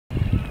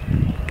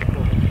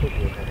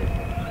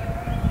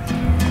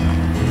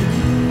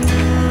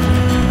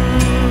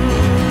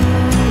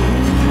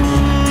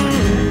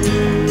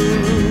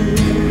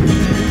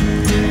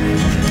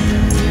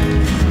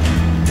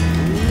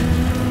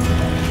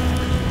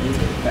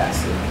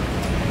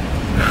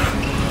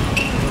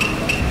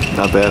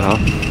Not bad, huh?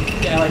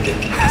 Yeah, I liked it.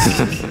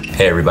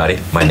 Hey everybody,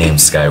 my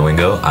name's Skye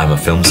Wingo. I'm a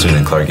film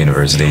student at Clark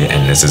University,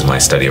 and this is my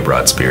study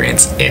abroad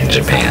experience in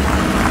Japan.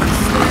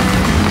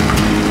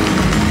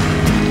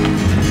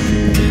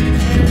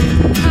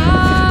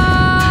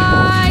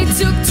 I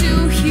took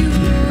 2 huge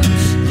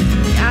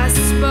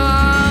gasps of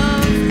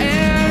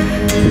air.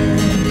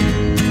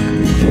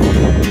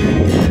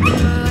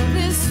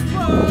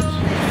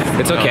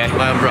 It's okay.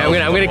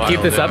 I'm gonna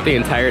keep this up the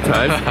entire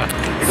time,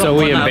 so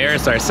we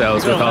embarrass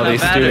ourselves with all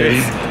these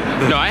students.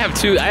 No, I have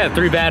 3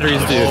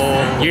 batteries,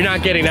 dude. You're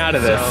not getting out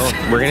of this.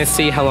 We're gonna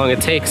see how long it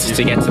takes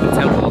to get to the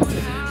temple.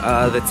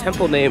 The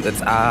temple name,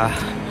 it's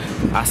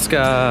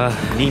Osaka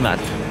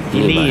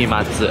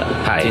Nimatsu.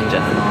 Hi.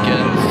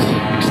 Again,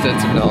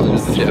 extensive knowledge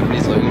of the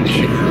Japanese language.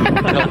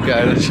 Help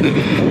guidance.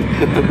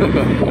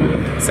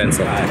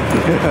 Sensei.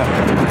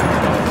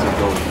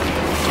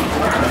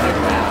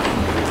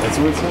 That's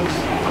what it says?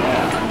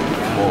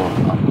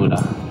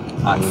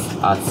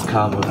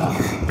 Atsukamura.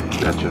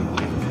 Gotcha.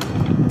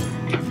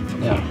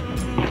 Yeah.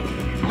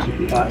 Should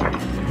be fine.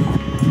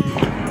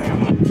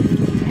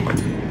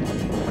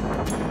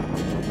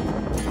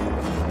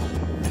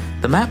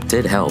 The map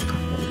did help.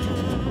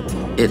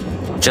 It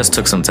just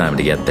took some time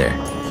to get there.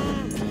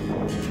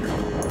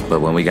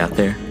 But when we got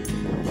there,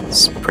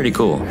 it's pretty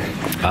cool.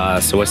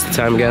 So what's the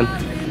time again?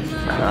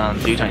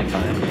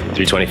 325.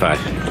 3:25.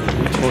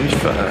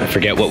 25. I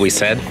forget what we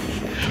said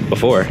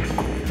before,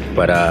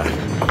 but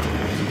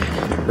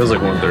It was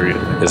like 1:30.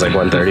 it was like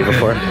 1:30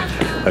 before.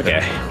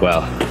 Okay,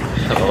 well,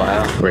 Took a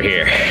while. we're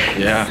here.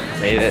 Yeah.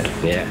 Made it.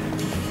 Yeah.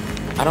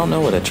 I don't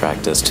know what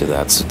attracted us to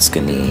that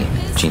Sutsukuni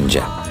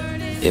Jinja.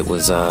 It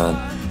was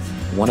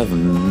one of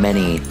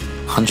many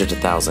hundreds of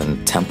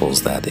thousand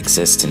temples that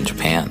exist in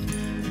Japan.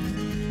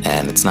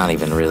 And it's not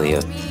even really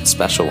a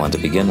special one to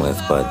begin with,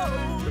 but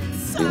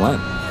we went.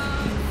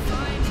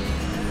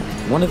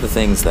 One of the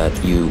things that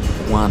you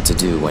want to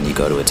do when you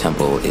go to a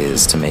temple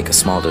is to make a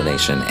small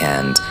donation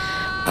and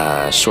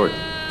a short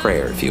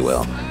prayer, if you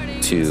will,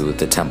 to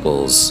the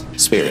temple's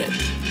spirit.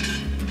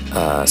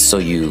 So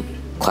you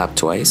clap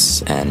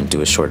twice and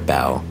do a short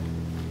bow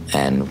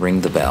and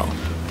ring the bell.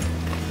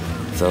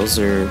 Those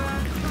are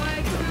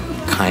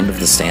kind of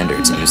the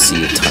standards, and you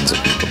see tons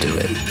of people do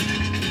it.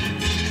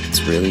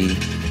 It's really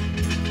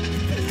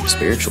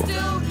spiritual.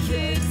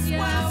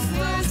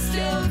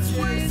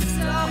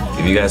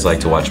 If you guys like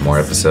to watch more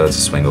episodes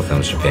of Swingo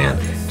Films Japan,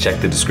 check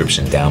the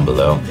description down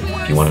below.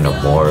 If you want to know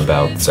more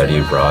about study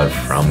abroad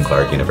from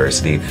Clark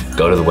University,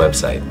 go to the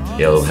website.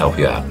 It'll help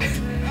you out.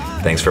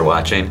 Thanks for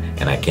watching,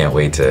 and I can't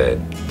wait to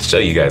show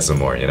you guys some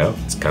more, you know?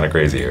 It's kind of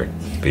crazy here.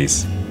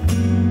 Peace.